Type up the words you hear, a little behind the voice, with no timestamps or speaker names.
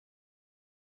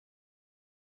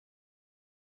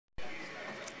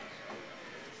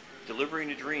Delivering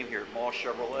the dream here at Mall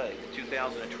Chevrolet. The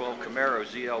 2012 Camaro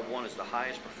ZL1 is the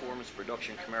highest performance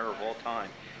production Camaro of all time.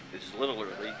 It is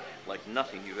literally like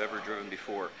nothing you've ever driven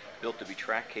before. Built to be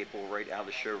track capable right out of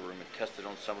the showroom and tested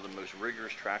on some of the most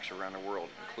rigorous tracks around the world,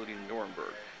 including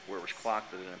Nuremberg, where it was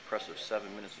clocked at an impressive 7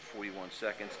 minutes and 41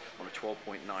 seconds on a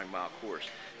 12.9 mile course.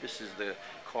 This is the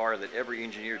car that every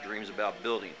engineer dreams about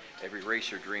building, every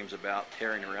racer dreams about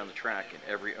tearing around the track, and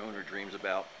every owner dreams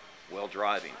about, well,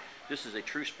 driving. This is a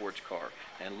true sports car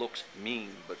and looks mean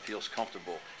but feels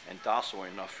comfortable and docile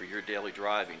enough for your daily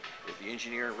driving. If the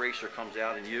engineer and racer comes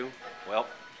out in you, well,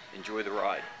 enjoy the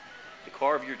ride. The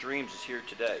car of your dreams is here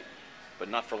today, but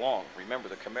not for long. Remember,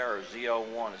 the Camaro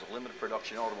ZL1 is a limited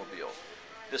production automobile.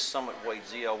 This Summit White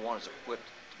ZL1 is equipped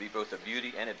to be both a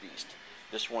beauty and a beast.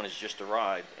 This one is just a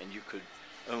ride, and you could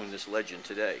own this legend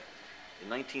today. In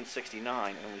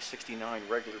 1969, only 69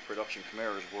 regular production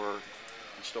Camaros were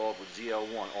installed with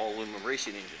ZL1 all-aluminum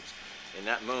racing engines. In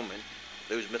that moment,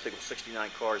 those mythical 69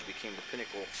 cars became the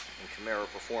pinnacle in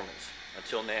Camaro performance.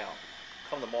 Until now,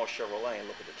 come to Mall Chevrolet and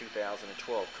look at the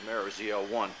 2012 Camaro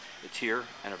ZL1. It's here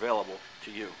and available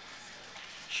to you.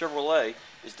 Chevrolet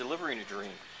is delivering a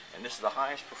dream, and this is the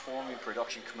highest performing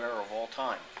production Camaro of all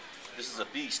time. This is a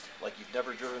beast like you've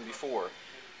never driven before,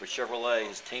 but Chevrolet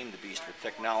has tamed the beast with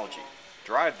technology.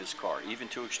 Drive this car, even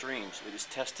to extremes. It is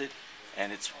tested,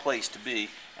 and it's placed to be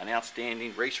an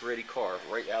outstanding race-ready car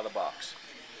right out of the box.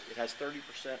 It has 30%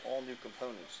 all-new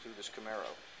components through this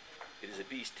Camaro. It is a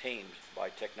beast tamed by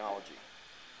technology.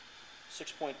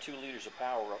 6.2 liters of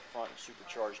power up front and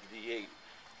supercharged V8.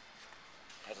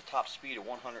 Has a top speed of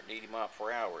 180 miles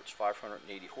per hour. It's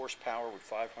 580 horsepower with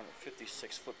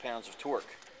 556 foot-pounds of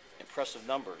torque. Impressive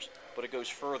numbers, but it goes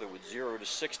further with 0 to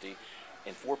 60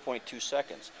 in 4.2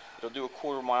 seconds. It'll do a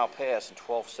quarter-mile pass in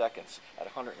 12 seconds at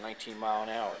 119 miles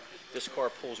an hour. This car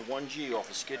pulls 1G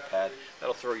off a skid pad.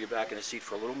 That'll throw you back in the seat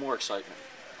for a little more excitement.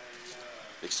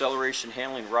 The acceleration,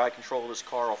 handling, ride control of this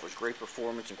car offers great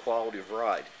performance and quality of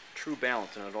ride. True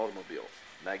balance in an automobile.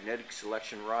 Magnetic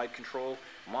selection ride control,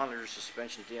 monitors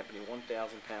suspension dampening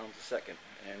 1,000 pounds a second.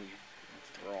 And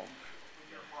you're wrong.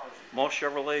 Mall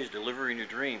Chevrolet is delivering your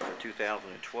dream for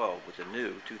 2012 with the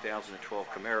new 2012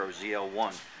 Camaro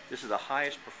ZL1. This is the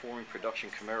highest performing production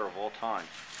Camaro of all time.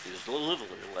 It is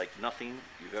literally like nothing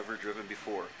you've ever driven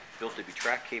before. Built to be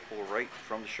track capable right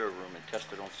from the showroom and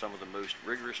tested on some of the most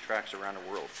rigorous tracks around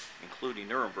the world, including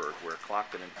Nuremberg, where it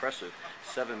clocked an impressive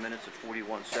 7 minutes and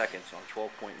 41 seconds on a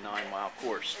 12.9 mile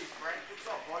course.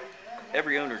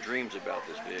 Every owner dreams about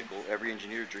this vehicle, every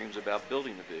engineer dreams about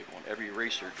building the vehicle, and every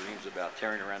racer dreams about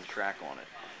tearing around the track on it.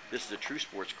 This is a true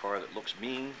sports car that looks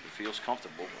mean, but feels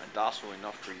comfortable, and docile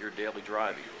enough for your daily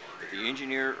driving. If the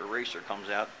engineer or racer comes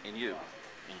out in you,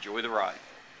 enjoy the ride.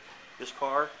 This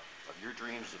car of your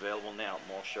dreams is available now at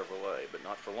Mall Chevrolet, but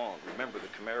not for long. Remember, the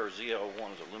Camaro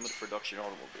ZL1 is a limited production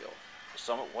automobile. The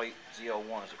Summit White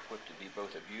ZL1 is equipped to be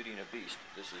both a beauty and a beast.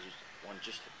 This is one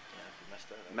just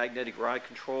messed up. Magnetic ride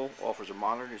control offers a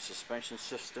monitored suspension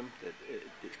system that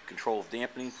controls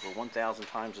dampening for 1,000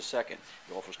 times a second.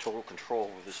 It offers total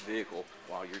control of this vehicle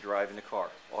while you're driving the car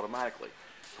automatically.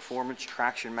 Performance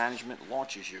traction management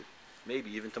launches you,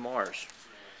 maybe even to Mars.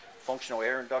 Functional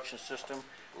air induction system,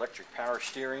 electric power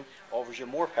steering offers you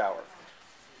more power.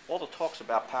 All the talk's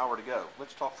about power to go.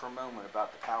 Let's talk for a moment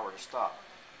about the power to stop.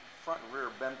 Front and rear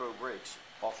Bembo brakes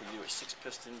offer you a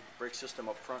 6-piston brake system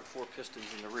up front, 4 pistons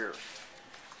in the rear.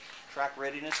 Track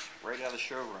readiness right out of the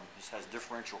showroom. This has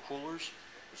differential coolers.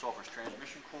 This offers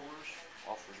transmission coolers,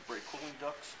 offers brake cooling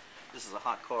ducts. This is a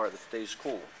hot car that stays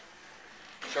cool.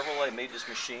 Chevrolet made this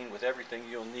machine with everything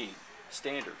you'll need.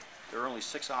 Standard. There are only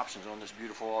 6 options on this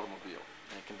beautiful automobile,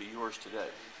 and it can be yours today.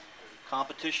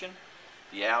 Competition,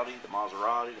 the Audi, the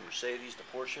Maserati, the Mercedes,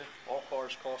 the Porsche, all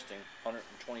cars costing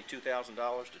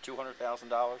 $122,000 to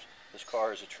 $200,000. This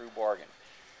car is a true bargain.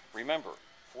 Remember,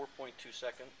 4.2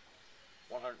 second,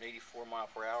 184 mile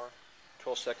per hour,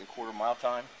 12-second quarter-mile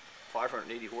time,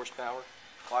 580 horsepower,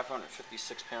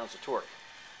 556 pounds of torque.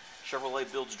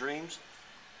 Chevrolet builds dreams.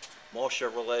 Mall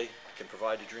Chevrolet can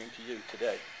provide a dream to you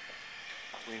today.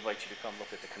 We invite you to come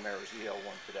look at the Camaro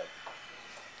ZL1 today.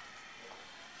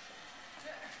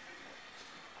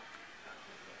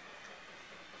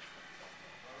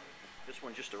 This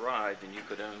one just arrived, and you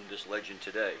could own this legend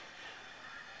today.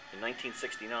 In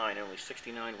 1969, only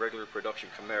 69 regular production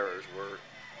Camaros were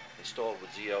installed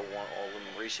with ZL1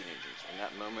 all-aluminum racing engines. In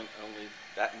that moment, only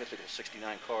that mythical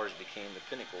 69 cars became the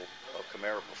pinnacle of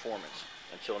Camaro performance.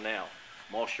 Until now,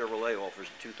 Mall Chevrolet offers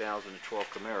the 2012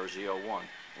 Camaro ZL1,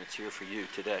 and it's here for you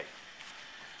today.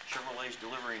 Chevrolet's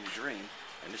delivering the dream,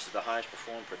 and this is the highest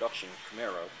performing production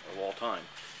Camaro of all time.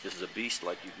 This is a beast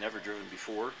like you've never driven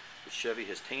before. but Chevy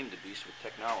has tamed the beast with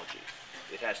technology.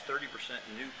 It has 30%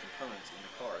 new components in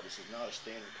the car. This is not a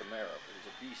standard Camaro. It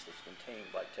is a beast that's been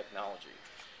tamed by technology.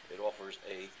 It offers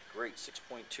a great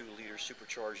 6.2-liter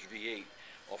supercharged V8,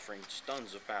 offering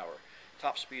tons of power.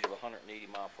 Top speed of 180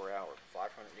 miles per hour,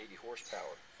 580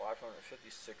 horsepower,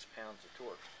 556 pounds of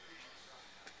torque.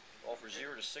 Offers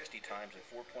 0 to 60 times in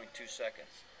 4.2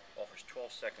 seconds. Offers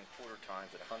 12-second quarter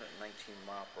times at 119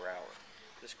 miles per hour.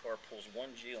 This car pulls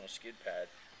 1G on a skid pad.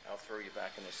 I'll throw you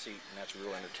back in the seat, and that's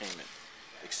real entertainment.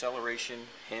 Acceleration,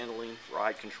 handling,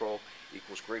 ride control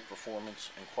equals great performance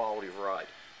and quality of ride.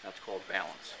 That's called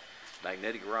balance.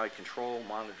 Magnetic ride control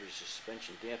monitors the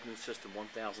suspension dampening system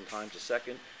 1,000 times a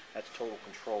second. That's total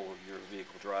control of your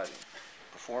vehicle driving.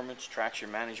 Performance,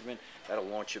 traction management, that'll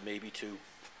launch you maybe to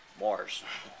Mars.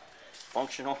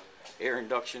 Functional, air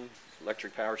induction,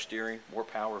 electric power steering, more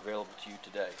power available to you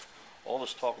today. All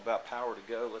this talk about power to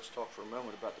go, let's talk for a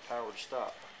moment about the power to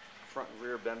stop. Front and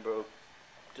rear Benbow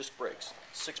disc brakes.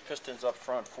 6 pistons up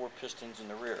front, 4 pistons in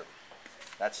the rear.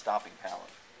 That's stopping power.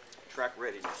 Track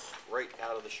readiness, right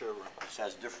out of the showroom. This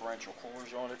has differential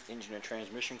coolers on it, engine and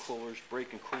transmission coolers,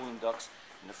 brake and cooling ducts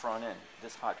in the front end.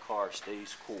 This hot car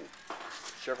stays cool.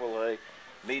 Chevrolet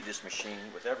made this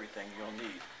machine with everything you'll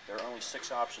need. There are only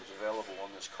 6 options available on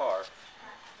this car.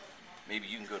 Maybe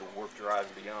you can go to warp drive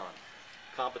and beyond.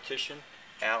 Competition,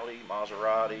 Audi,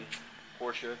 Maserati,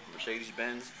 Porsche,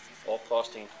 Mercedes-Benz, all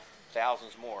costing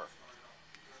thousands more.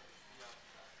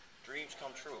 Dreams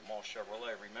come true at Mall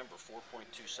Chevrolet. Remember,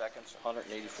 4.2 seconds,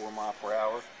 184 miles per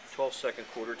hour, 12-second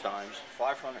quarter times,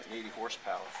 580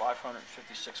 horsepower,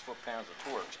 556 foot-pounds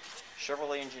of torque.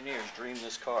 Chevrolet engineers dream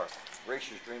this car.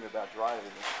 Racers dream about driving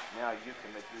it. Now you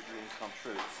can make your dreams come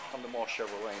true. Come to Mall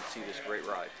Chevrolet and see this great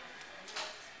ride.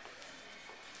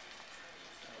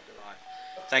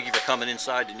 Thank you for coming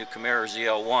inside the new Camaro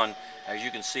ZL1. As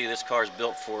you can see, this car is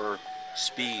built for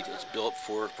speed, it's built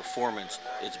for performance,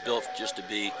 it's built just to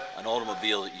be an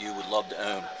automobile that you would love to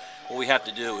own. What we have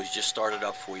to do is just start it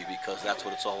up for you, because that's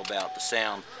what it's all about, the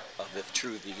sound of the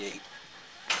true V8.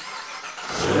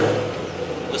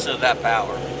 Listen to that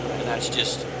power, and that's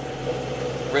just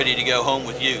ready to go home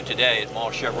with you today at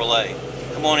Mall Chevrolet.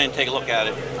 Come on in and take a look at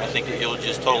it. I think that you'll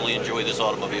just totally enjoy this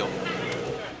automobile.